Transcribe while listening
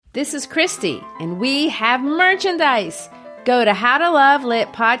This is Christy, and we have merchandise. Go to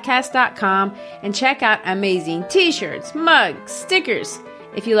howtolovelitpodcast.com and check out amazing t-shirts, mugs, stickers.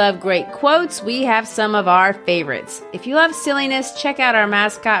 If you love great quotes, we have some of our favorites. If you love silliness, check out our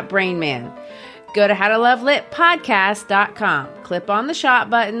mascot, Brain Man. Go to howtolovelitpodcast.com, click on the shop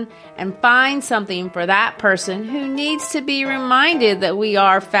button, and find something for that person who needs to be reminded that we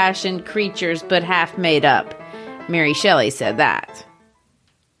are fashioned creatures but half made up. Mary Shelley said that.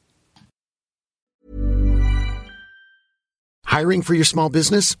 Hiring for your small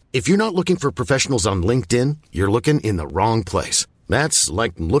business? If you're not looking for professionals on LinkedIn, you're looking in the wrong place. That's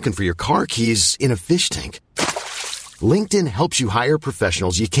like looking for your car keys in a fish tank. LinkedIn helps you hire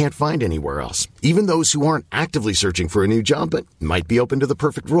professionals you can't find anywhere else, even those who aren't actively searching for a new job but might be open to the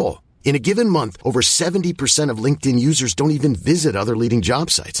perfect role. In a given month, over 70% of LinkedIn users don't even visit other leading job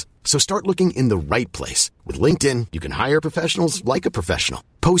sites. So start looking in the right place. With LinkedIn, you can hire professionals like a professional.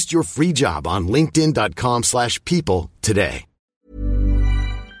 Post your free job on linkedin.com/people today.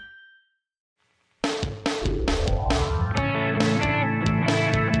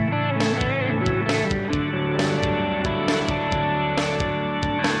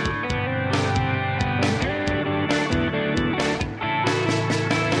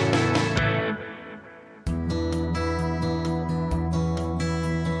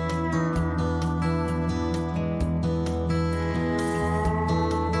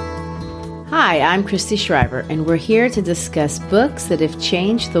 Hi, I'm Christy Shriver, and we're here to discuss books that have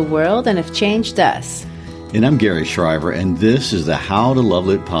changed the world and have changed us. And I'm Gary Shriver, and this is the How to Love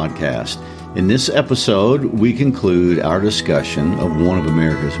Lit podcast. In this episode, we conclude our discussion of one of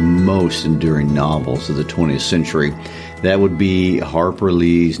America's most enduring novels of the 20th century. That would be Harper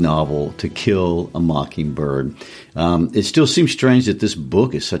Lee's novel, To Kill a Mockingbird. It still seems strange that this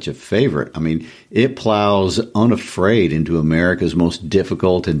book is such a favorite. I mean, it plows unafraid into America's most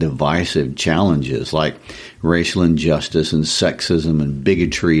difficult and divisive challenges, like racial injustice and sexism and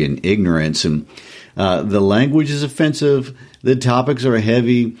bigotry and ignorance. And the language is offensive, the topics are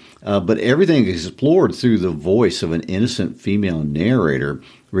heavy, but everything is explored through the voice of an innocent female narrator,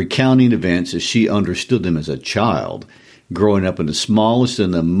 recounting events as she understood them as a child, growing up in the smallest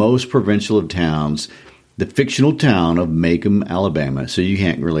and the most provincial of towns, the fictional town of Macomb, Alabama. So you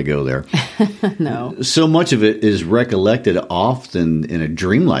can't really go there. No. So much of it is recollected often in a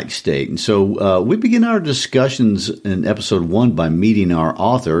dreamlike state. And so we begin our discussions in episode 1 by meeting our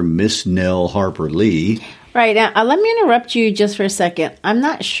author, Miss Nell Harper Lee. Right. Now, let me interrupt you just for a second. I'm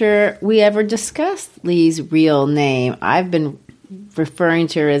not sure we ever discussed Lee's real name. I've been referring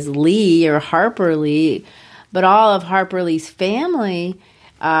to her as Lee or Harper Lee, but all of Harper Lee's family,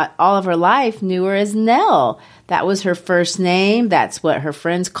 all of her life, knew her as Nell. That was her first name. That's what her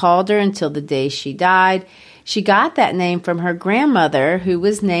friends called her until the day she died. She got that name from her grandmother, who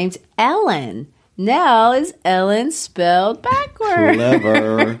was named Ellen. Nell is Ellen spelled backwards.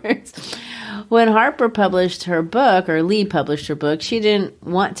 Clever. When Harper published her book, or Lee published her book, she didn't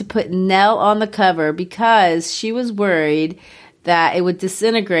want to put Nell on the cover because she was worried that it would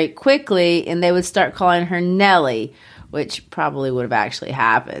disintegrate quickly and they would start calling her Nellie, which probably would have actually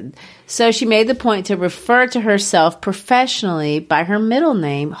happened. So she made the point to refer to herself professionally by her middle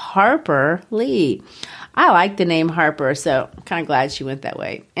name, Harper Lee. I like the name Harper, so I'm kind of glad she went that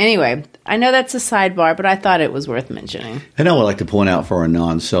way. Anyway, I know that's a sidebar, but I thought it was worth mentioning. And I would like to point out for our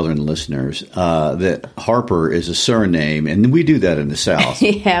non-Southern listeners that Harper is a surname, and we do that in the South.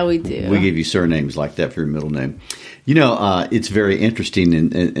 Yeah, we do. We give you surnames like that for your middle name. You know, it's very interesting,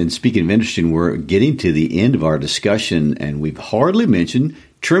 and speaking of interesting, we're getting to the end of our discussion, and we've hardly mentioned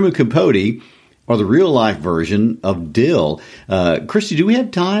Truman Capote, or the real-life version of Dill. Christy, do we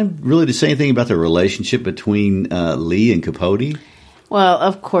have time really to say anything about the relationship between Lee and Capote? Well,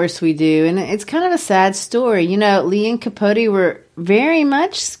 of course we do, and it's kind of a sad story. You know, Lee and Capote were very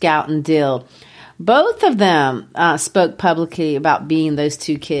much Scout and Dill. Both of them spoke publicly about being those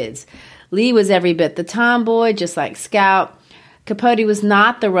two kids. Lee was every bit the tomboy, just like Scout. Capote was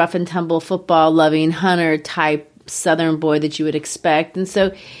not the rough-and-tumble, football-loving, hunter-type Southern boy that you would expect, and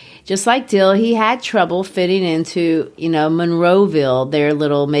so just like Dill, he had trouble fitting into, Monroeville, their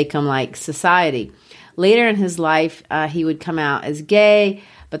little Macomb-like society. Later in his life, he would come out as gay,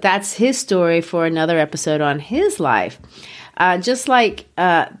 but that's his story for another episode on his life. Just like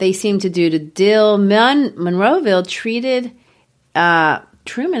they seem to do to Dill, Monroeville treated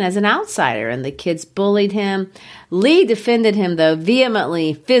Truman as an outsider, and the kids bullied him. Lee defended him, though,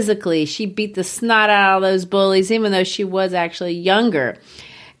 vehemently, physically. She beat the snot out of those bullies, even though she was actually younger.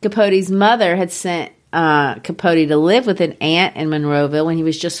 Capote's mother had sent Capote to live with an aunt in Monroeville when he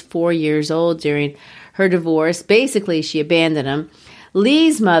was just 4 years old during her divorce. Basically, she abandoned him.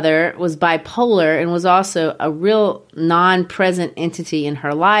 Lee's mother was bipolar and was also a real non-present entity in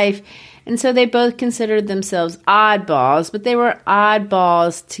her life, and so they both considered themselves oddballs, but they were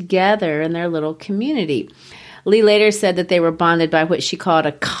oddballs together in their little community. Lee later said that they were bonded by what she called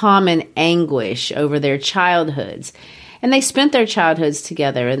a common anguish over their childhoods. And they spent their childhoods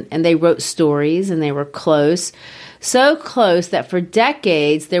together, and they wrote stories, and they were close. So close that for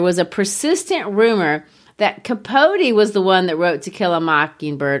decades there was a persistent rumor that Capote was the one that wrote To Kill a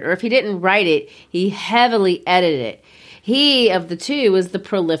Mockingbird, or if he didn't write it, he heavily edited it. He, of the two, was the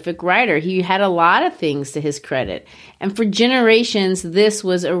prolific writer. He had a lot of things to his credit. And for generations, this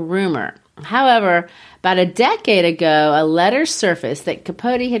was a rumor. However, about a decade ago, a letter surfaced that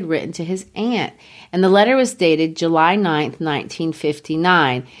Capote had written to his aunt. And the letter was dated July 9th,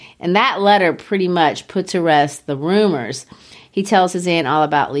 1959. And that letter pretty much put to rest the rumors. He tells his aunt all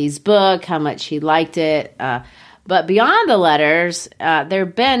about Lee's book, how much he liked it. But beyond the letters, there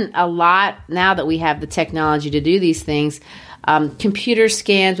have been a lot, now that we have the technology to do these things, computer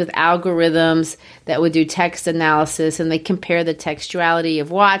scans with algorithms that would do text analysis, and they compare the textuality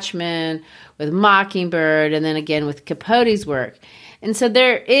of Watchmen with Mockingbird, and then again with Capote's work. And so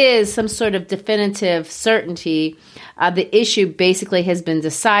there is some sort of definitive certainty. The issue basically has been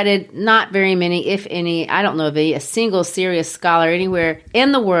decided. Not very many, if any, I don't know of a single serious scholar anywhere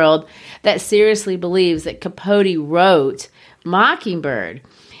in the world that seriously believes that Capote wrote Mockingbird.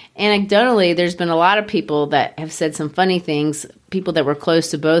 Anecdotally, there's been a lot of people that have said some funny things, people that were close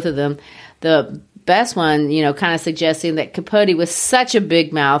to both of them. The best one, kind of suggesting that Capote was such a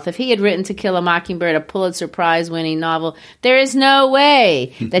big mouth. If he had written To Kill a Mockingbird, a Pulitzer Prize-winning novel, there is no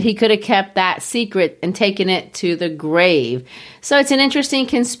way that he could have kept that secret and taken it to the grave. So it's an interesting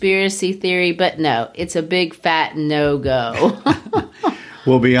conspiracy theory, but no, it's a big fat no-go.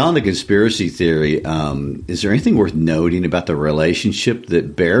 Well, beyond the conspiracy theory, is there anything worth noting about the relationship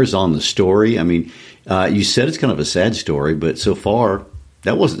that bears on the story? I mean, you said it's kind of a sad story, but so far,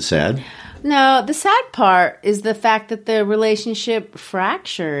 that wasn't sad. No, the sad part is the fact that the relationship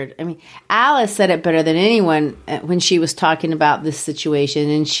fractured. I mean, Alice said it better than anyone when she was talking about this situation.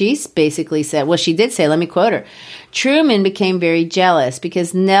 And she basically said, well, she did say, let me quote her, Truman became very jealous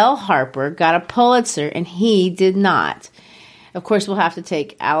because Nell Harper got a Pulitzer and he did not. Of course, we'll have to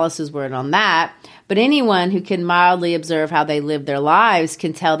take Alice's word on that. But anyone who can mildly observe how they lived their lives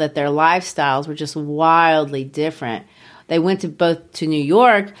can tell that their lifestyles were just wildly different. They went to New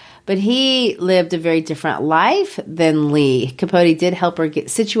York, but he lived a very different life than Lee. Capote did help her get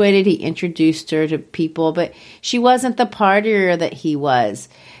situated. He introduced her to people, but she wasn't the partier that he was.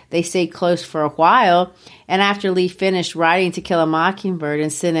 They stayed close for a while, and after Lee finished writing To Kill a Mockingbird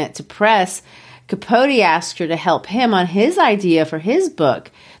and sent it to press, Capote asked her to help him on his idea for his book.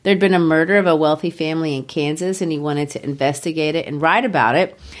 There'd been a murder of a wealthy family in Kansas, and he wanted to investigate it and write about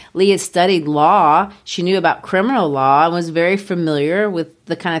it. Lee had studied law. She knew about criminal law and was very familiar with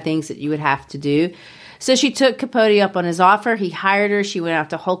the kind of things that you would have to do. So she took Capote up on his offer. He hired her. She went out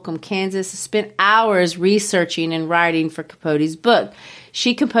to Holcomb, Kansas, spent hours researching and writing for Capote's book.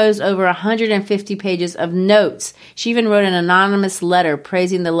 She composed over 150 pages of notes. She even wrote an anonymous letter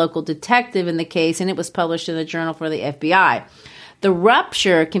praising the local detective in the case, and it was published in the Journal for the FBI. The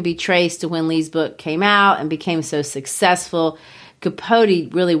rupture can be traced to when Lee's book came out and became so successful.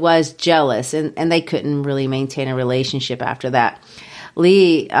 Capote really was jealous, and they couldn't really maintain a relationship after that.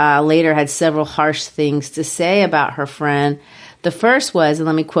 Lee later had several harsh things to say about her friend. The first was, and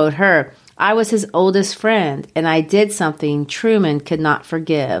let me quote her, I was his oldest friend, and I did something Truman could not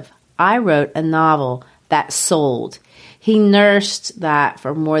forgive. I wrote a novel that sold. He nursed that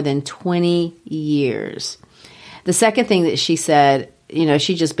for more than 20 years. The second thing that she said,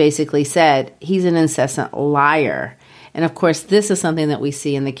 she just basically said, he's an incessant liar. And of course, this is something that we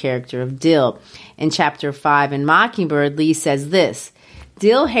see in the character of Dill. In chapter 5 in Mockingbird, Lee says this,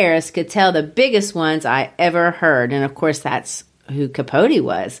 Dill Harris could tell the biggest ones I ever heard. And of course, that's who Capote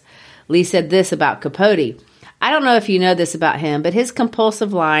was. Lee said this about Capote. I don't know if you know this about him, but his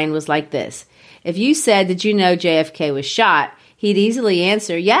compulsive line was like this. If you said, did you know JFK was shot? He'd easily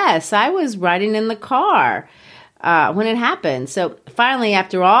answer, yes, I was riding in the car when it happened. So finally,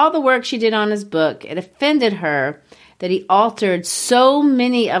 after all the work she did on his book, it offended her that he altered so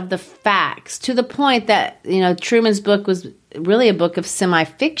many of the facts to the point that, Truman's book was really a book of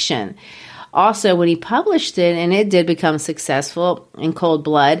semi-fiction. Also, when he published it, and it did become successful in cold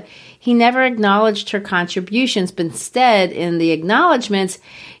blood, he never acknowledged her contributions, but instead, in the acknowledgments,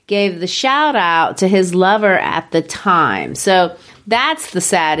 gave the shout out to his lover at the time. So that's the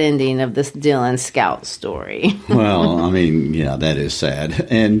sad ending of this Dylan Scout story. Well, I mean, yeah, that is sad.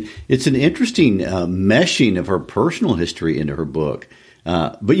 And it's an interesting meshing of her personal history into her book.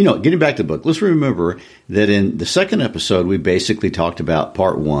 But, getting back to the book, let's remember that in the second episode, we basically talked about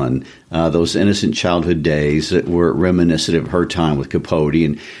part one, those innocent childhood days that were reminiscent of her time with Capote.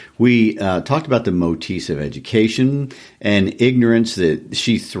 And we talked about the motifs of education and ignorance that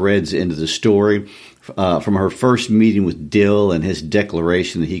she threads into the story. From her first meeting with Dill and his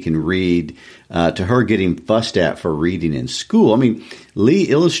declaration that he can read, to her getting fussed at for reading in school. I mean, Lee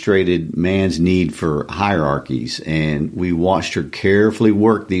illustrated man's need for hierarchies, and we watched her carefully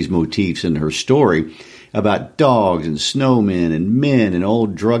work these motifs into her story about dogs and snowmen and men and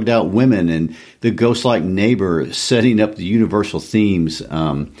old drugged out women and the ghost-like neighbor, setting up the universal themes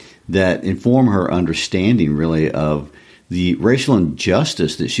that inform her understanding, really, of the racial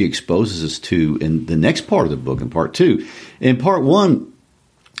injustice that she exposes us to in the next part of the book, in part two. In part one,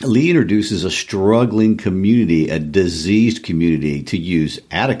 Lee introduces a struggling community, a diseased community, to use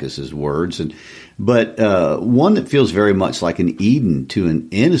Atticus's words, but one that feels very much like an Eden to an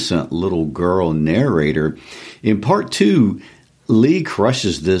innocent little girl narrator. In part two, Lee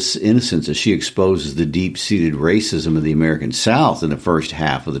crushes this innocence as she exposes the deep-seated racism of the American South in the first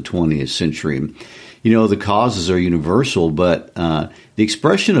half of the 20th century. The causes are universal, but the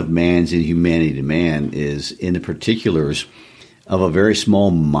expression of man's inhumanity to man is in the particulars of a very small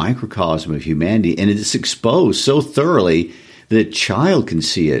microcosm of humanity, and it is exposed so thoroughly that a child can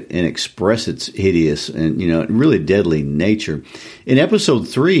see it and express its hideous and, really deadly nature. In episode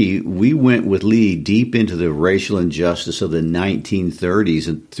 3, we went with Lee deep into the racial injustice of the 1930s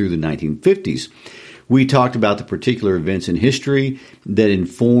and through the 1950s. We talked about the particular events in history that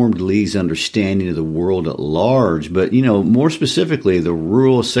informed Lee's understanding of the world at large, but, more specifically, the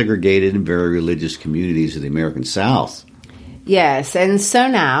rural, segregated, and very religious communities of the American South. Yes, and so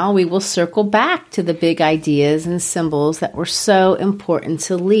now we will circle back to the big ideas and symbols that were so important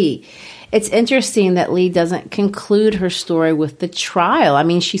to Lee. It's interesting that Lee doesn't conclude her story with the trial. I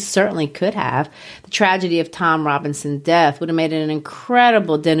mean, she certainly could have. The tragedy of Tom Robinson's death would have made it an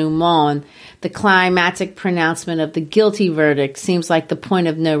incredible denouement. The climactic pronouncement of the guilty verdict seems like the point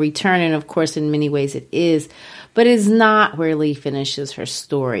of no return, and of course, in many ways it is, but it is not where Lee finishes her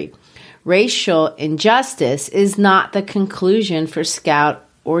story. Racial injustice is not the conclusion for Scout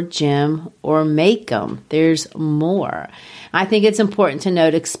or Jim or Maycomb. There's more. I think it's important to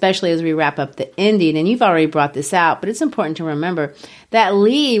note, especially as we wrap up the ending, and you've already brought this out, but it's important to remember that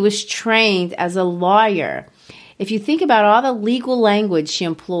Lee was trained as a lawyer. If you think about all the legal language she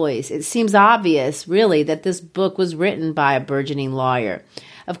employs, it seems obvious, really, that this book was written by a burgeoning lawyer.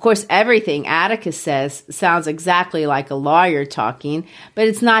 Of course, everything Atticus says sounds exactly like a lawyer talking, but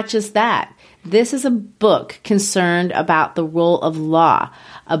it's not just that. This is a book concerned about the role of law,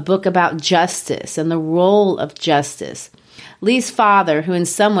 a book about justice and the role of justice. Lee's father, who in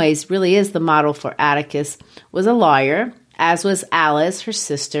some ways really is the model for Atticus, was a lawyer, as was Alice, her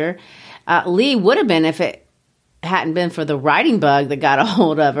sister. Lee would have been if it hadn't been for the writing bug that got a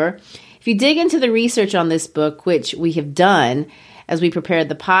hold of her. If you dig into the research on this book, which we have done as we prepared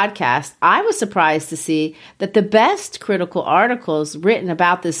the podcast, I was surprised to see that the best critical articles written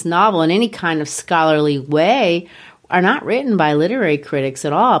about this novel in any kind of scholarly way are not written by literary critics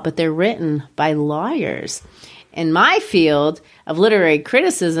at all, but they're written by lawyers. In my field of literary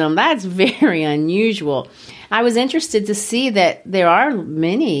criticism, that's very unusual. I was interested to see that there are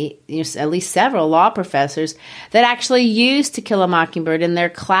many, at least several law professors that actually use To Kill a Mockingbird in their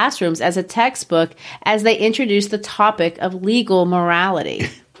classrooms as a textbook as they introduce the topic of legal morality.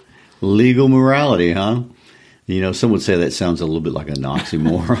 Legal morality, huh? Some would say that sounds a little bit like an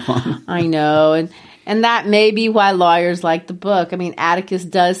oxymoron. I know, and that may be why lawyers like the book. I mean, Atticus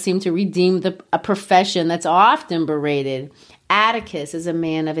does seem to redeem a profession that's often berated. Atticus is a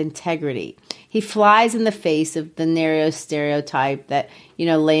man of integrity. He flies in the face of the narrow stereotype that,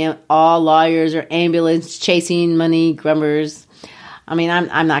 all lawyers are ambulance-chasing money grubbers. I mean,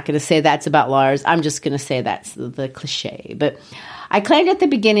 I'm not going to say that's about lawyers. I'm just going to say that's the cliche. But I claimed at the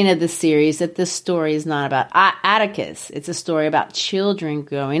beginning of this series that this story is not about Atticus. It's a story about children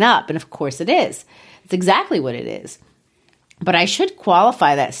growing up. And of course it is. It's exactly what it is. But I should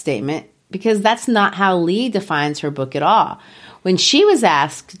qualify that statement because that's not how Lee defines her book at all. When she was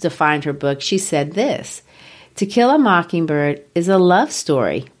asked to define her book, she said this: To Kill a Mockingbird is a love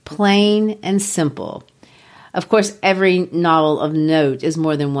story, plain and simple. Of course, every novel of note is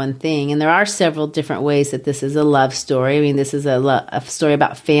more than one thing, and there are several different ways that this is a love story. I mean, this is a story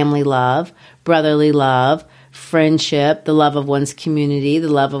about family love, brotherly love, friendship, the love of one's community, the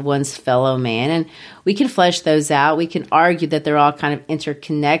love of one's fellow man, and we can flesh those out. We can argue that they're all kind of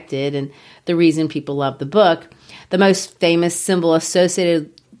interconnected and the reason people love the book. The most famous symbol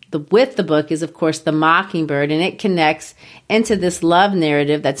associated with the book is, of course, The Mockingbird, and it connects into this love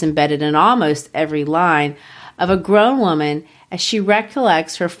narrative that's embedded in almost every line of a grown woman as she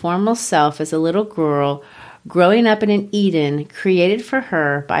recollects her former self as a little girl growing up in an Eden created for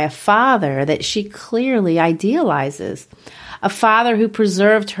her by a father that she clearly idealizes. A father who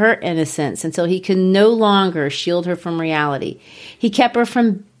preserved her innocence until he could no longer shield her from reality. He kept her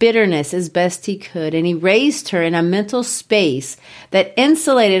from bitterness as best he could, and he raised her in a mental space that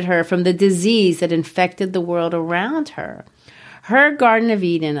insulated her from the disease that infected the world around her. Her Garden of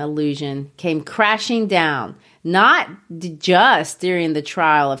Eden illusion came crashing down, not just during the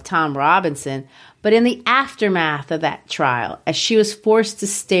trial of Tom Robinson, but in the aftermath of that trial, as she was forced to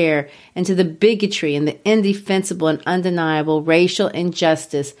stare into the bigotry and the indefensible and undeniable racial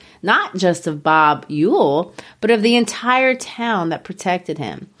injustice, not just of Bob Ewell, but of the entire town that protected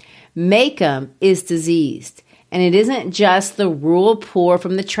him. Macomb is diseased, and it isn't just the rural poor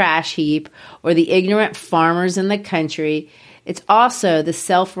from the trash heap or the ignorant farmers in the country. It's also the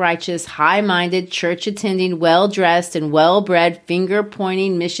self-righteous, high-minded, church-attending, well-dressed, and well-bred,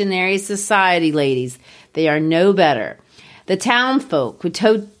 finger-pointing missionary society ladies. They are no better. The townfolk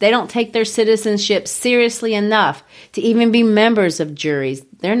they don't take their citizenship seriously enough to even be members of juries.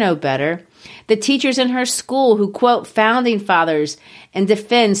 They're no better. The teachers in her school who quote founding fathers and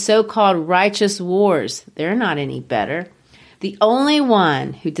defend so-called righteous wars. They're not any better. The only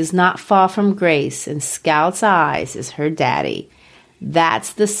one who does not fall from grace in Scout's eyes is her daddy.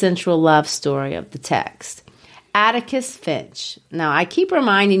 That's the central love story of the text. Atticus Finch, now I keep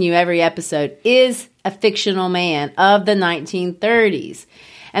reminding you every episode, is a fictional man of the 1930s.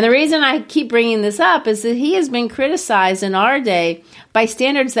 And the reason I keep bringing this up is that he has been criticized in our day by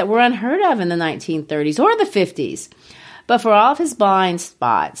standards that were unheard of in the 1930s or the 50s. But for all of his blind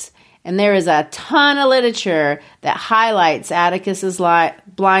spots, and there is a ton of literature that highlights Atticus's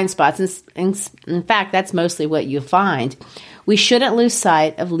blind spots. In fact, that's mostly what you'll find. We shouldn't lose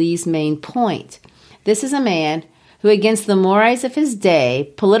sight of Lee's main point. This is a man who, against the mores of his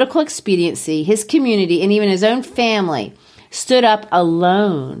day, political expediency, his community, and even his own family, stood up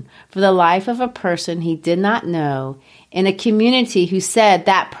alone for the life of a person he did not know in a community who said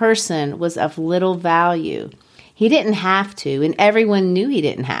that person was of little value. He didn't have to, and everyone knew he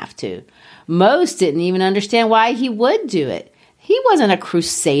didn't have to. Most didn't even understand why he would do it. He wasn't a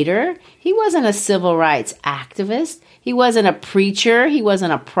crusader. He wasn't a civil rights activist. He wasn't a preacher. He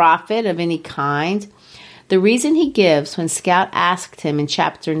wasn't a prophet of any kind. The reason he gives when Scout asked him in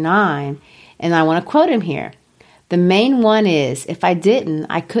chapter 9, and I want to quote him here, the main one is, if I didn't,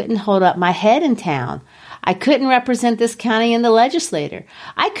 I couldn't hold up my head in town. I couldn't represent this county in the legislature.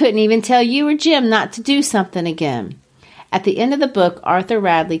 I couldn't even tell you or Jim not to do something again. At the end of the book, Arthur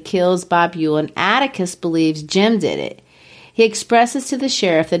Radley kills Bob Ewell, and Atticus believes Jim did it. He expresses to the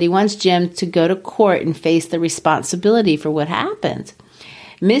sheriff that he wants Jim to go to court and face the responsibility for what happened.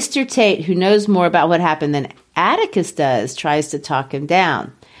 Mr. Tate, who knows more about what happened than Atticus does, tries to talk him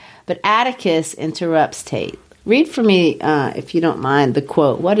down. But Atticus interrupts Tate. Read for me, if you don't mind, the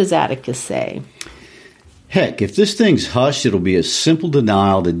quote. What does Atticus say? Heck, if this thing's hushed, it'll be a simple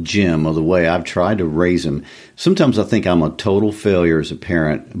denial to Jim of the way I've tried to raise him. Sometimes I think I'm a total failure as a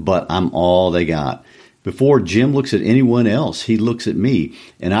parent, but I'm all they got. Before Jim looks at anyone else, he looks at me,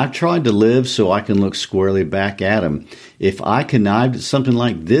 and I've tried to live so I can look squarely back at him. If I connived at something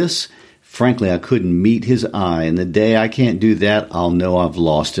like this, frankly, I couldn't meet his eye, and the day I can't do that, I'll know I've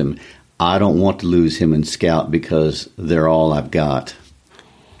lost him. I don't want to lose him and Scout because they're all I've got.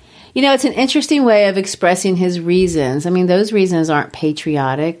 You know, it's an interesting way of expressing his reasons. I mean, those reasons aren't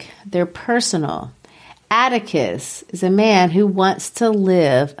patriotic. They're personal. Atticus is a man who wants to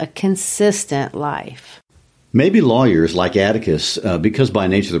live a consistent life. Maybe lawyers like Atticus, because by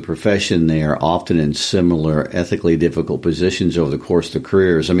nature of the profession, they are often in similar ethically difficult positions over the course of their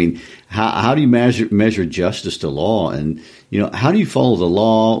careers. I mean, how do you measure justice to law? And, how do you follow the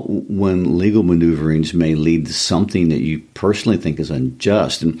law when legal maneuverings may lead to something that you personally think is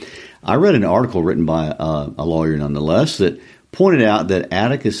unjust? And I read an article written by a lawyer nonetheless that pointed out that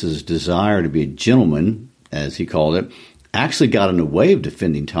Atticus's desire to be a gentleman, as he called it, actually got in the way of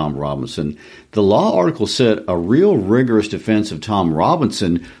defending Tom Robinson. The law article said a real rigorous defense of Tom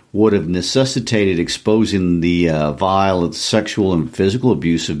Robinson would have necessitated exposing the vile sexual and physical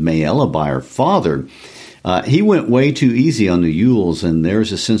abuse of Mayella by her father. He went way too easy on the Ewells, and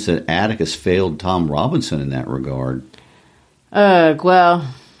there's a sense that Atticus failed Tom Robinson in that regard. Well,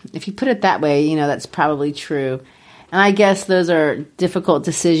 if you put it that way, that's probably true. And I guess those are difficult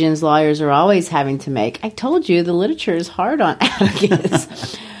decisions lawyers are always having to make. I told you the literature is hard on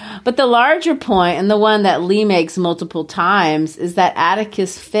Atticus. But the larger point, and the one that Lee makes multiple times, is that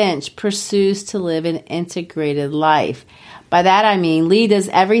Atticus Finch pursues to live an integrated life. By that I mean Lee does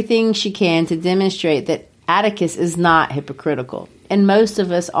everything she can to demonstrate that Atticus is not hypocritical. And most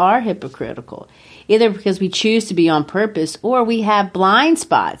of us are hypocritical, either because we choose to be on purpose or we have blind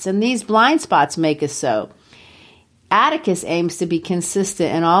spots, and these blind spots make us so. Atticus aims to be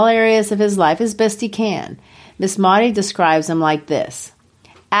consistent in all areas of his life as best he can. Miss Maudie describes him like this: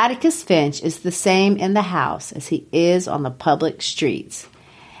 Atticus Finch is the same in the house as he is on the public streets.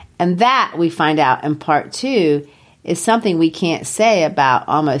 And that, we find out in part 2, is something we can't say about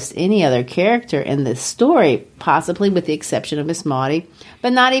almost any other character in this story, possibly with the exception of Miss Maudie,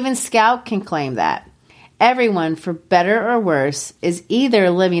 but not even Scout can claim that. Everyone, for better or worse, is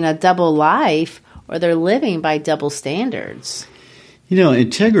either living a double life or they're living by double standards. You know,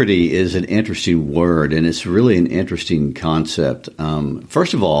 integrity is an interesting word, and it's really an interesting concept.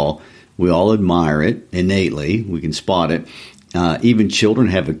 First of all, we all admire it innately. We can spot it. Even children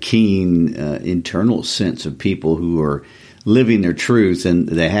have a keen internal sense of people who are living their truth, and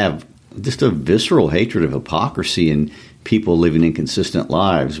they have just a visceral hatred of hypocrisy and people living inconsistent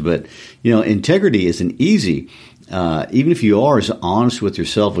lives. But, you know, integrity isn't easy. Even if you are as honest with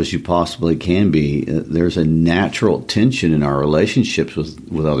yourself as you possibly can be, there's a natural tension in our relationships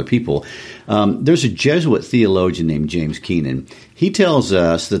with other people. There's a Jesuit theologian named James Keenan. He tells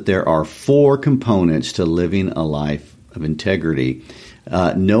us that there are 4 components to living a life of integrity.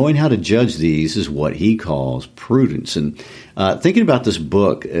 Knowing how to judge these is what he calls prudence. And thinking about this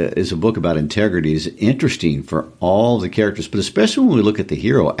book is a book about integrity is interesting for all the characters, but especially when we look at the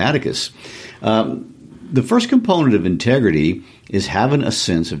hero, Atticus. The first component of integrity is having a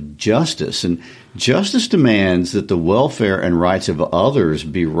sense of justice. And justice demands that the welfare and rights of others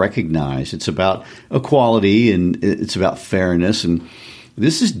be recognized. It's about equality and it's about fairness. And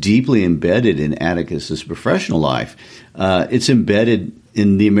this is deeply embedded in Atticus's professional life. It's embedded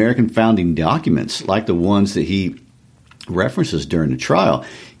in the American founding documents, like the ones that he references during the trial.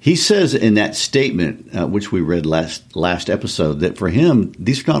 He says in that statement, which we read last episode, that for him,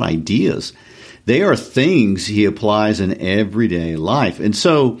 these are not ideas. They are things he applies in everyday life. And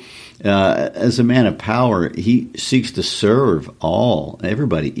so, as a man of power, he seeks to serve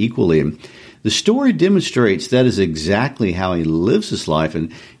everybody equally. And the story demonstrates that is exactly how he lives his life.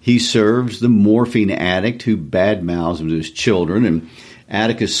 And he serves the morphine addict who badmouths him to his children. And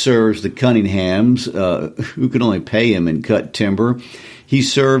Atticus serves the Cunninghams, who can only pay him and cut timber. He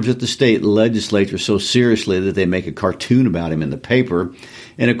serves at the state legislature so seriously that they make a cartoon about him in the paper.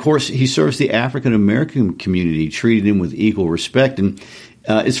 And, of course, he serves the African-American community, treating him with equal respect. And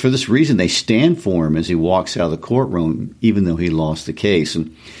it's for this reason they stand for him as he walks out of the courtroom, even though he lost the case.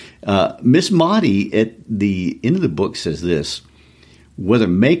 And Miss Maudie, at the end of the book, says this: whether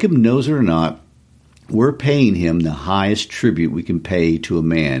Maycomb knows it or not, we're paying him the highest tribute we can pay to a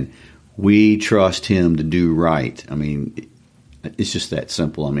man. We trust him to do right. I mean, it's just that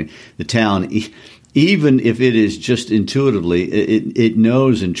simple. I mean, the town, even if it is just intuitively, it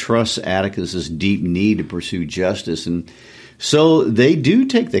knows and trusts Atticus's deep need to pursue justice. And so they do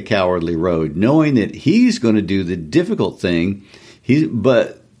take the cowardly road, knowing that he's going to do the difficult thing,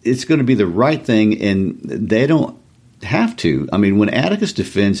 but it's going to be the right thing, and they don't have to. I mean, when Atticus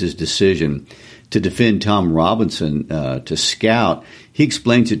defends his decision to defend Tom Robinson to Scout, he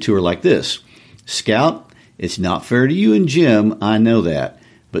explains it to her like this: Scout, it's not fair to you and Jim, I know that.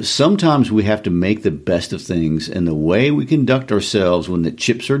 But sometimes we have to make the best of things, and the way we conduct ourselves when the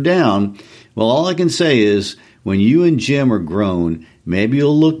chips are down, well, all I can say is, when you and Jim are grown, maybe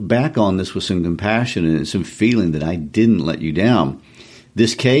you'll look back on this with some compassion and some feeling that I didn't let you down.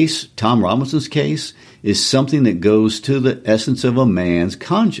 This case, Tom Robinson's case, is something that goes to the essence of a man's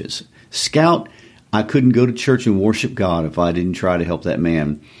conscience. Scout, I couldn't go to church and worship God if I didn't try to help that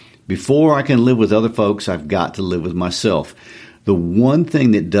man. Before I can live with other folks, I've got to live with myself. The one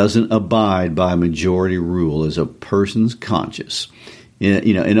thing that doesn't abide by majority rule is a person's conscience.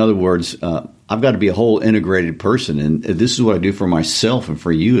 In other words, I've got to be a whole integrated person, and this is what I do for myself and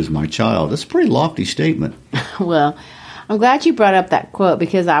for you as my child. That's a pretty lofty statement. Well, I'm glad you brought up that quote,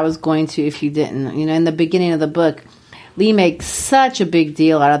 because I was going to if you didn't. In the beginning of the book, Lee makes such a big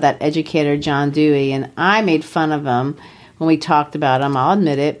deal out of that educator, John Dewey, and I made fun of him when we talked about him, I'll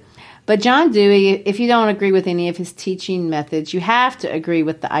admit it. But John Dewey, if you don't agree with any of his teaching methods, you have to agree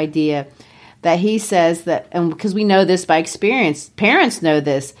with the idea that he says that, and because we know this by experience, parents know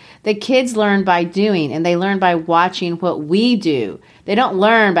this, that kids learn by doing, and they learn by watching what we do. They don't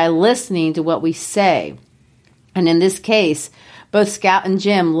learn by listening to what we say. And in this case, Both Scout and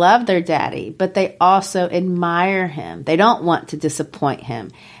Jim love their daddy, but they also admire him. They don't want to disappoint him.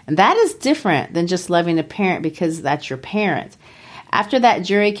 And that is different than just loving a parent because that's your parent. After that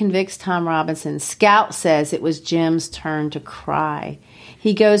jury convicts Tom Robinson, Scout says it was Jim's turn to cry.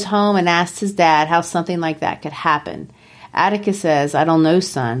 He goes home and asks his dad how something like that could happen. Atticus says, "I don't know,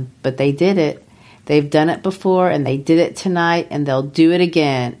 son, but they did it. They've done it before, and they did it tonight, and they'll do it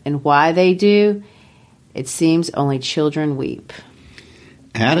again. And why they do? It seems only children weep."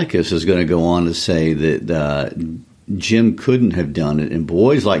 Atticus is going to go on to say that Jim couldn't have done it, and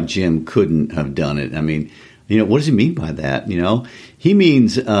boys like Jim couldn't have done it. I mean, what does he mean by that? He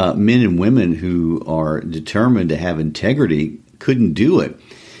means men and women who are determined to have integrity couldn't do it.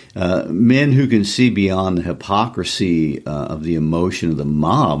 Men who can see beyond the hypocrisy of the emotion of the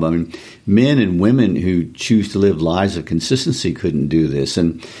mob. I mean, men and women who choose to live lives of consistency couldn't do this.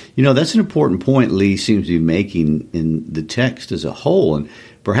 And, that's an important point Lee seems to be making in the text as a whole. And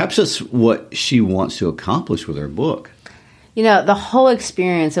perhaps that's what she wants to accomplish with her book. The whole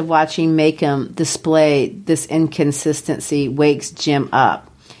experience of watching Maycomb display this inconsistency wakes Jim up.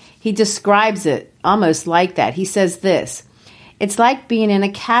 He describes it almost like that. He says this: "It's like being in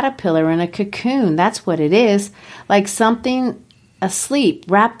a caterpillar in a cocoon. That's what it is. Like something asleep,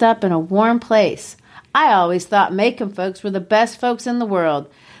 wrapped up in a warm place. I always thought Maycomb folks were the best folks in the world.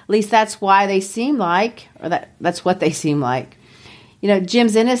 At least that's why they seem like, or that's what they seem like."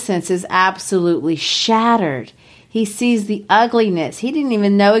 Jim's innocence is absolutely shattered. He sees the ugliness he didn't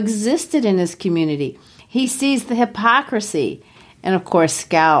even know existed in his community. He sees the hypocrisy. And of course,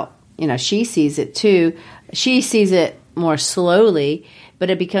 Scout, she sees it too. She sees it more slowly, but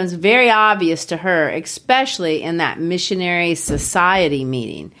it becomes very obvious to her, especially in that missionary society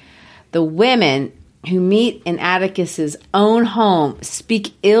meeting. The women who meet in Atticus's own home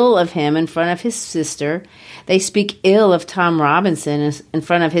speak ill of him in front of his sister. They speak ill of Tom Robinson in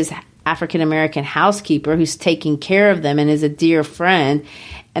front of his African-American housekeeper who's taking care of them and is a dear friend.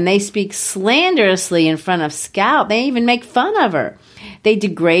 And they speak slanderously in front of Scout. They even make fun of her. They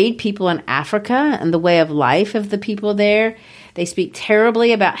degrade people in Africa and the way of life of the people there. They speak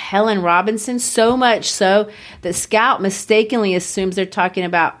terribly about Helen Robinson, so much so that Scout mistakenly assumes they're talking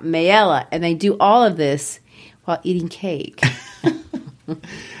about Mayella, and they do all of this while eating cake.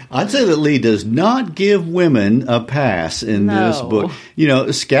 I'd say that Lee does not give women a pass in this book.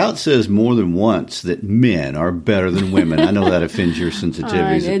 Scout says more than once that men are better than women. I know that offends your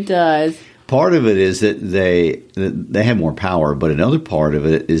sensitivities. It does. Part of it is that they have more power, but another part of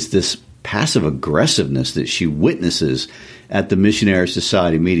it is this passive aggressiveness that she witnesses at the Missionary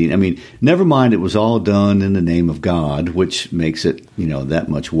Society meeting. I mean, never mind, it was all done in the name of God, which makes it, that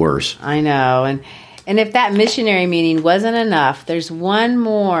much worse. I know. And if that missionary meeting wasn't enough, there's one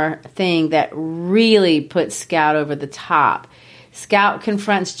more thing that really puts Scout over the top. Scout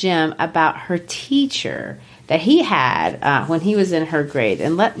confronts Jim about her teacher that he had when he was in her grade.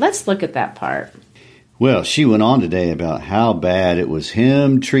 And let's look at that part. Well, she went on today about how bad it was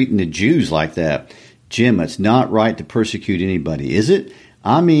him treating the Jews like that. "Jim, it's not right to persecute anybody, is it?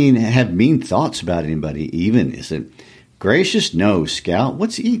 I mean, have mean thoughts about anybody even, is it? Gracious no, Scout,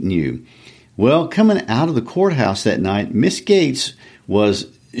 what's eating you?" Well, coming out of the courthouse that night, Miss Gates was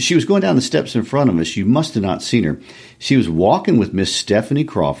going down the steps in front of us. You must have not seen her. She was walking with Miss Stephanie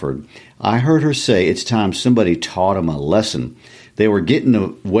Crawford. I heard her say it's time somebody taught them a lesson. They were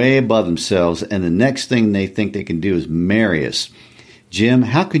getting way above themselves, and the next thing they think they can do is marry us. Jim,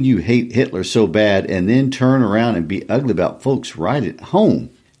 how can you hate Hitler so bad and then turn around and be ugly about folks right at home?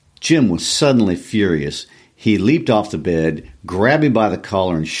 Jim was suddenly furious. He leaped off the bed, grabbed me by the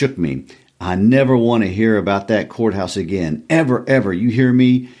collar, and shook me. "I never want to hear about that courthouse again. Ever, ever. You hear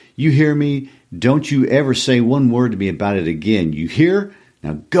me? You hear me? Don't you ever say one word to me about it again. You hear?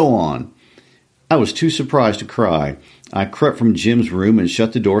 Now go on." I was too surprised to cry. I crept from Jim's room and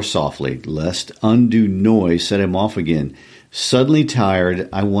shut the door softly, lest undue noise set him off again. Suddenly tired,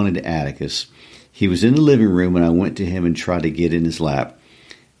 I wanted Atticus. He was in the living room, and I went to him and tried to get in his lap.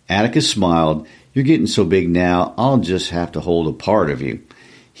 Atticus smiled. "You're getting so big now, I'll just have to hold a part of you."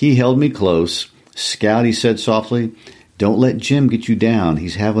 He held me close. "Scout," he said softly, "don't let Jim get you down.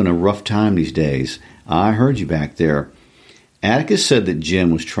 He's having a rough time these days. I heard you back there." Atticus said that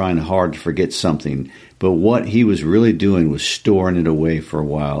Jim was trying hard to forget something, but what he was really doing was storing it away for a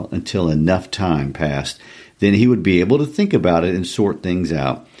while until enough time passed. Then he would be able to think about it and sort things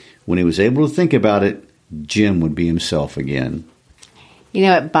out. When he was able to think about it, Jim would be himself again.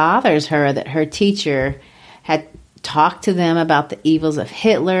 It bothers her that her teacher had talk to them about the evils of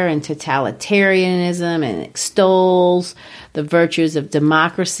Hitler and totalitarianism and extols the virtues of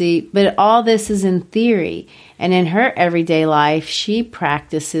democracy. But all this is in theory. And in her everyday life, she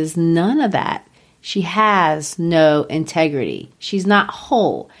practices none of that. She has no integrity. She's not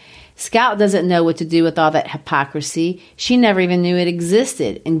whole. Scout doesn't know what to do with all that hypocrisy. She never even knew it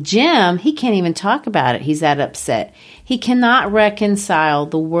existed. And Jim, he can't even talk about it. He's that upset. He cannot reconcile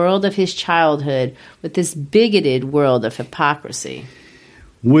the world of his childhood with this bigoted world of hypocrisy.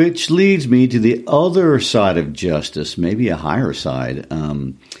 Which leads me to the other side of justice, maybe a higher side.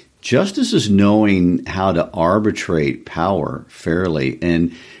 Justice is knowing how to arbitrate power fairly.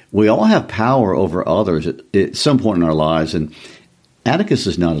 And we all have power over others at some point in our lives. And Atticus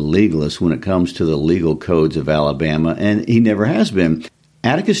is not a legalist when it comes to the legal codes of Alabama, and he never has been.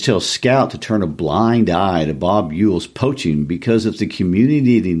 Atticus tells Scout to turn a blind eye to Bob Eul's poaching because if the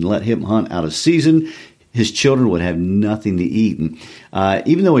community didn't let him hunt out of season, his children would have nothing to eat. And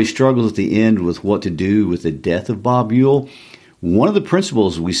even though he struggles at the end with what to do with the death of Bob Eul, one of the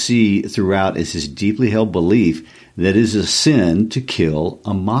principles we see throughout is his deeply held belief that it is a sin to kill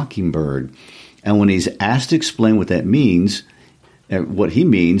a mockingbird. And when he's asked to explain what that means, what he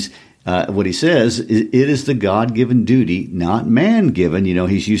means, what he says, it is the God-given duty, not man-given. You know,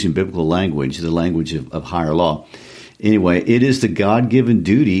 he's using biblical language, the language of higher law. Anyway, it is the God-given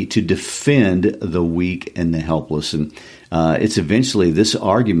duty to defend the weak and the helpless. And it's eventually this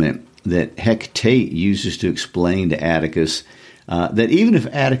argument that Heck Tate uses to explain to Atticus that even if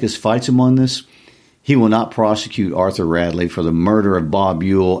Atticus fights him on this, he will not prosecute Arthur Radley for the murder of Bob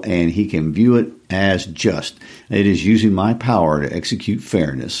Eul, and he can view it as just. It is using my power to execute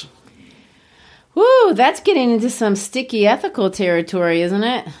fairness. Woo, that's getting into some sticky ethical territory, isn't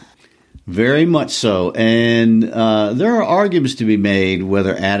it? Very much so. And there are arguments to be made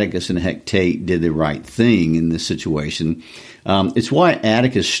whether Atticus and Heck Tate did the right thing in this situation. It's why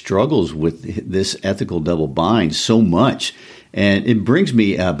Atticus struggles with this ethical double bind so much. And it brings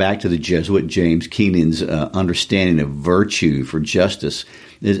me back to the Jesuit James Keenan's understanding of virtue for justice.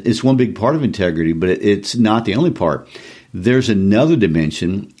 It's one big part of integrity, but it's not the only part. There's another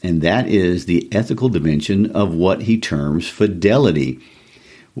dimension, and that is the ethical dimension of what he terms fidelity.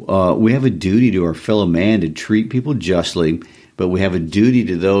 We have a duty to our fellow man to treat people justly, but we have a duty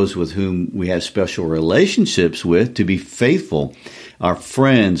to those with whom we have special relationships with to be faithful. Our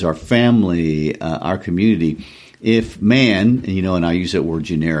friends, our family, our community. If man, and I use that word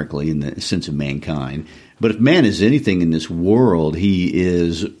generically in the sense of mankind, but if man is anything in this world, he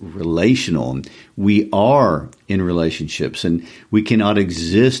is relational. We are in relationships, and we cannot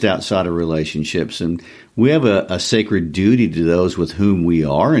exist outside of relationships. And we have a sacred duty to those with whom we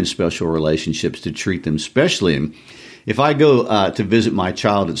are in special relationships to treat them specially. And if I go to visit my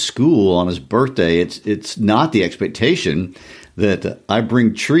child at school on his birthday, it's not the expectation that I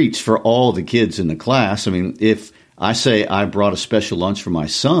bring treats for all the kids in the class. I mean, if I say I brought a special lunch for my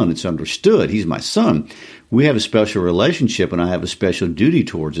son, it's understood. He's my son. We have a special relationship, and I have a special duty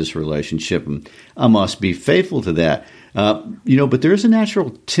towards this relationship, and I must be faithful to that. But there's a natural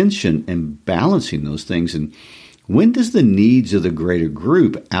tension in balancing those things. And when does the needs of the greater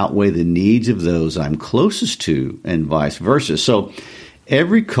group outweigh the needs of those I'm closest to, and vice versa? So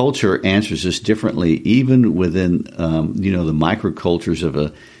every culture answers this differently, even within, the microcultures of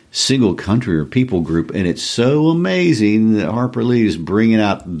a single country or people group. And it's so amazing that Harper Lee is bringing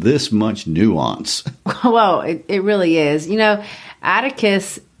out this much nuance. Well, it really is.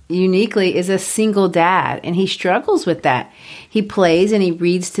 Atticus uniquely is a single dad, and he struggles with that. He plays and he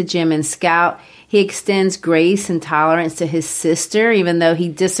reads to Jim and Scout. He extends grace and tolerance to his sister, even though he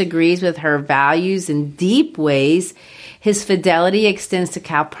disagrees with her values in deep ways. His fidelity extends to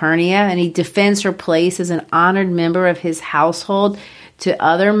Calpurnia, and he defends her place as an honored member of his household to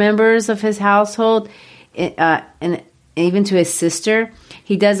other members of his household, and even to his sister.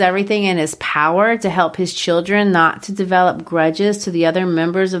 He does everything in his power to help his children not to develop grudges to the other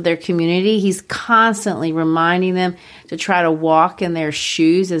members of their community. He's constantly reminding them to try to walk in their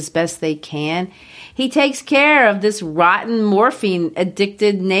shoes as best they can. He takes care of this rotten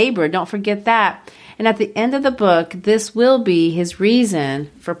morphine-addicted neighbor. Don't forget that. And at the end of the book, this will be his reason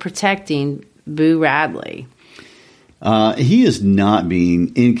for protecting Boo Radley. He is not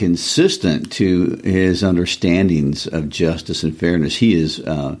being inconsistent to his understandings of justice and fairness. He is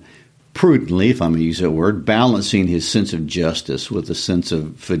prudently, if I'm going to use that word, balancing his sense of justice with a sense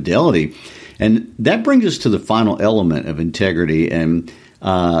of fidelity. And that brings us to the final element of integrity, and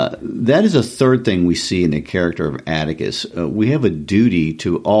that is a third thing we see in the character of Atticus. We have a duty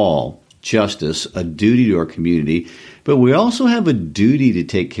to all justice, a duty to our community, but we also have a duty to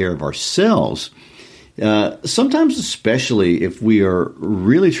take care of ourselves. Sometimes, especially if we are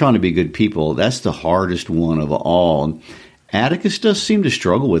really trying to be good people, that's the hardest one of all. Atticus does seem to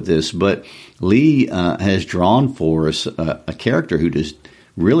struggle with this, but Lee has drawn for us a character who does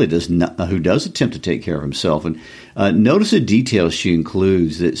attempt to take care of himself. And notice the details she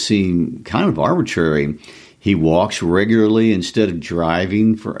includes that seem kind of arbitrary. He walks regularly instead of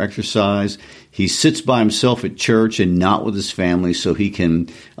driving for exercise. He sits by himself at church and not with his family so he can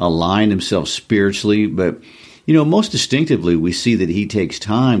align himself spiritually. But, most distinctively, we see that he takes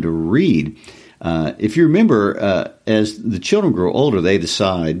time to read. If you remember, as the children grow older, they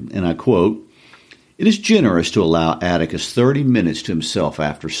decide, and I quote, "It is generous to allow Atticus 30 minutes to himself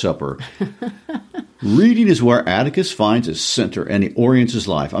after supper." Reading is where Atticus finds his center and he orients his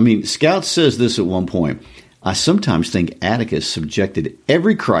life. Scout says this at one point, "I sometimes think Atticus subjected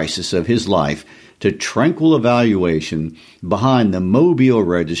every crisis of his life to tranquil evaluation behind the Mobile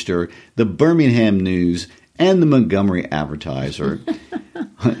Register, the Birmingham News, and the Montgomery Advertiser."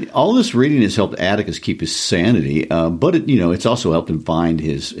 All this reading has helped Atticus keep his sanity, but it's also helped him find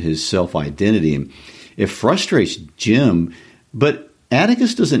his self-identity. And it frustrates Jim, but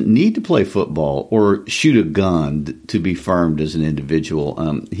Atticus doesn't need to play football or shoot a gun to be affirmed as an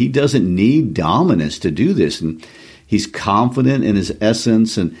individual. He doesn't need dominance to do this. And he's confident in his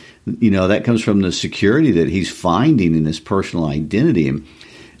essence. And, that comes from the security that he's finding in his personal identity. And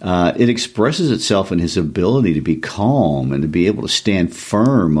it expresses itself in his ability to be calm and to be able to stand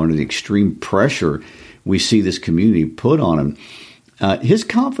firm under the extreme pressure we see this community put on him. His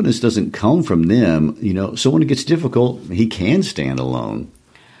confidence doesn't come from them, so when it gets difficult, he can stand alone.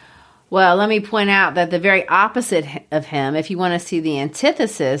 Well, let me point out that the very opposite of him, if you want to see the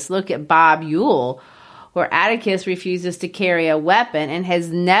antithesis, look at Bob Ewell, where Atticus refuses to carry a weapon and has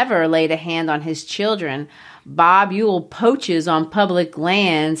never laid a hand on his children. Bob Ewell poaches on public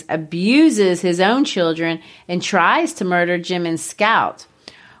lands, abuses his own children, and tries to murder Jim and Scout.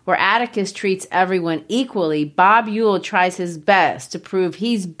 Where Atticus treats everyone equally, Bob Ewell tries his best to prove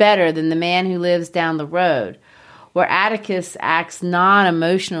he's better than the man who lives down the road. Where Atticus acts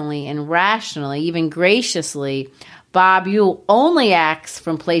non-emotionally and rationally, even graciously, Bob Ewell only acts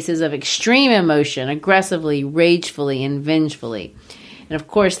from places of extreme emotion, aggressively, ragefully, and vengefully. And of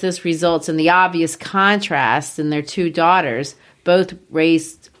course, this results in the obvious contrast in their two daughters, both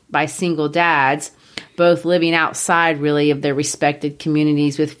raised by single dads, both living outside, really, of their respected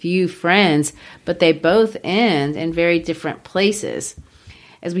communities with few friends, but they both end in very different places.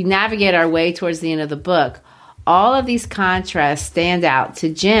 As we navigate our way towards the end of the book, all of these contrasts stand out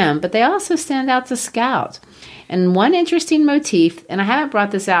to Jim, but they also stand out to Scout. And one interesting motif, and I haven't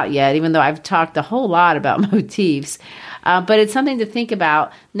brought this out yet, even though I've talked a whole lot about motifs, but it's something to think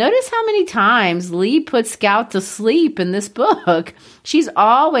about. Notice how many times Lee puts Scout to sleep in this book. She's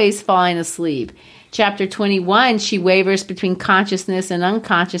always falling asleep. Chapter 21, she wavers between consciousness and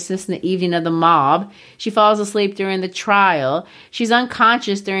unconsciousness in the evening of the mob. She falls asleep during the trial. She's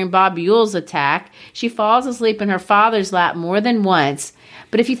unconscious during Bob Ewell's attack. She falls asleep in her father's lap more than once.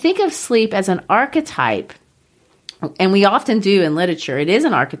 But if you think of sleep as an archetype, and we often do in literature, it is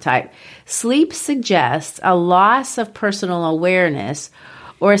an archetype, sleep suggests a loss of personal awareness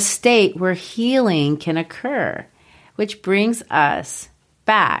or a state where healing can occur, which brings us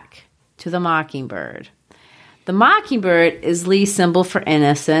back to the mockingbird. The mockingbird is Lee's symbol for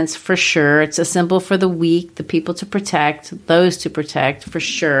innocence, for sure. It's a symbol for the weak, the people to protect, those to protect, for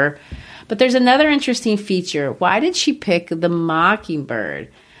sure. But there's another interesting feature. Why did she pick the mockingbird?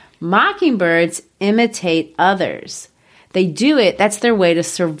 Mockingbirds imitate others. They do it, that's their way to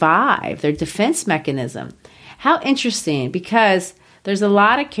survive, their defense mechanism. How interesting, because there's a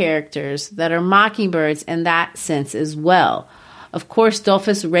lot of characters that are mockingbirds in that sense as well. Of course,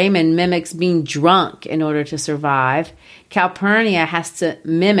 Dolphus Raymond mimics being drunk in order to survive. Calpurnia has to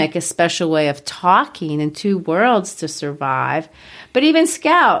mimic a special way of talking in two worlds to survive. But even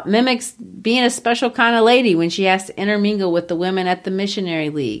Scout mimics being a special kind of lady when she has to intermingle with the women at the Missionary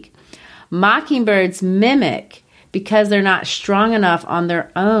League. Mockingbirds mimic because they're not strong enough on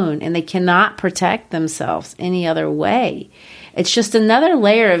their own and they cannot protect themselves any other way. It's just another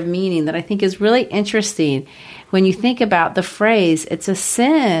layer of meaning that I think is really interesting when you think about the phrase, it's a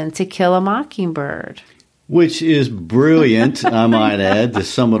sin to kill a mockingbird. Which is brilliant, I might add, to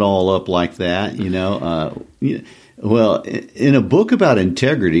sum it all up like that, Well, in a book about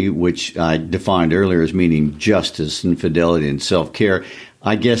integrity, which I defined earlier as meaning justice and fidelity and self-care,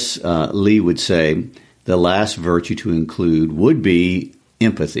 I guess Lee would say the last virtue to include would be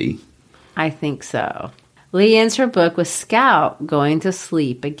empathy. I think so. Lee ends her book with Scout going to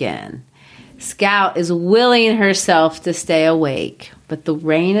sleep again. Scout is willing herself to stay awake, but the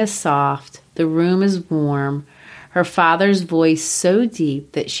rain is soft The room is warm. Her father's voice so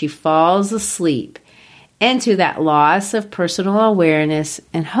deep that she falls asleep into that loss of personal awareness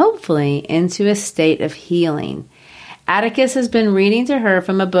and hopefully into a state of healing. Atticus has been reading to her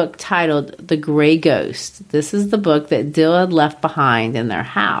from a book titled The Gray Ghost. This is the book that Dill had left behind in their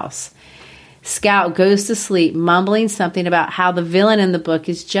house. Scout goes to sleep mumbling something about how the villain in the book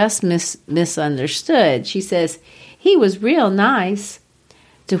is just misunderstood. She says, "He was real nice."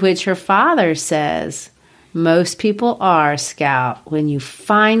 To which her father says, "Most people are, Scout, when you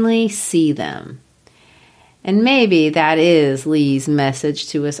finally see them." And maybe that is Lee's message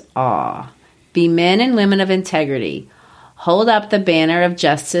to us all. Be men and women of integrity. Hold up the banner of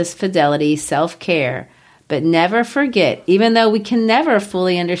justice, fidelity, self-care. But never forget, even though we can never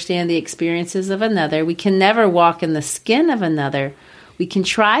fully understand the experiences of another, we can never walk in the skin of another, we can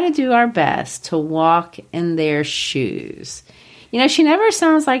try to do our best to walk in their shoes. You know, she never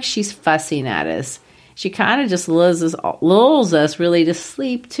sounds like she's fussing at us. She kind of just lulls us really to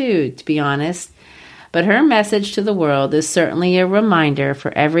sleep too, to be honest. But her message to the world is certainly a reminder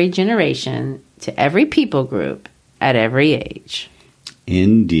for every generation, to every people group, at every age.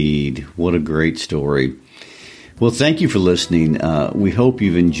 Indeed. What a great story. Well, thank you for listening. We hope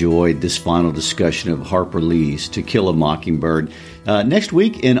you've enjoyed this final discussion of Harper Lee's To Kill a Mockingbird. Next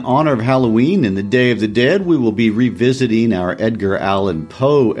week, in honor of Halloween and the Day of the Dead, we will be revisiting our Edgar Allan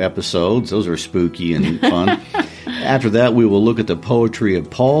Poe episodes. Those are spooky and fun. After that, we will look at the poetry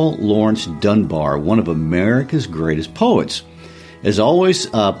of Paul Laurence Dunbar, one of America's greatest poets. As always,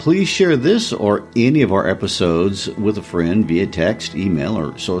 please share this or any of our episodes with a friend via text, email,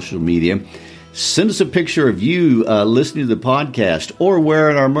 or social media. Send us a picture of you listening to the podcast or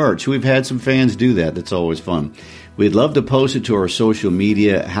wearing our merch. We've had some fans do that. That's always fun. We'd love to post it to our social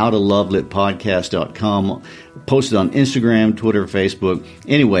media, howtolovelitpodcast.com. Post it on Instagram, Twitter, Facebook.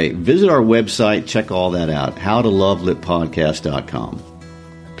 Anyway, visit our website. Check all that out, howtolovelitpodcast.com.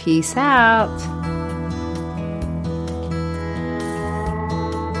 Peace out.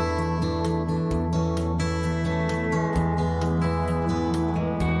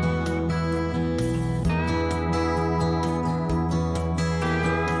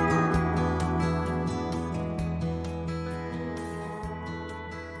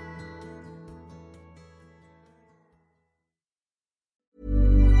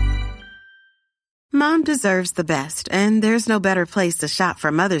 Mom deserves the best, and there's no better place to shop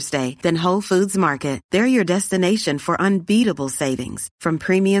for Mother's Day than Whole Foods Market. They're your destination for unbeatable savings, from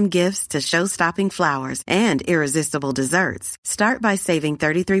premium gifts to show-stopping flowers and irresistible desserts. Start by saving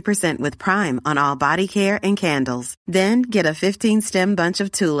 33% with Prime on all body care and candles. Then get a 15-stem bunch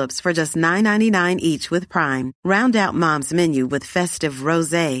of tulips for just $9.99 each with Prime. Round out Mom's menu with festive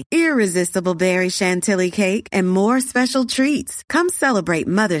rosé, irresistible berry chantilly cake, and more special treats. Come celebrate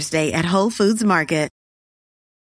Mother's Day at Whole Foods Market.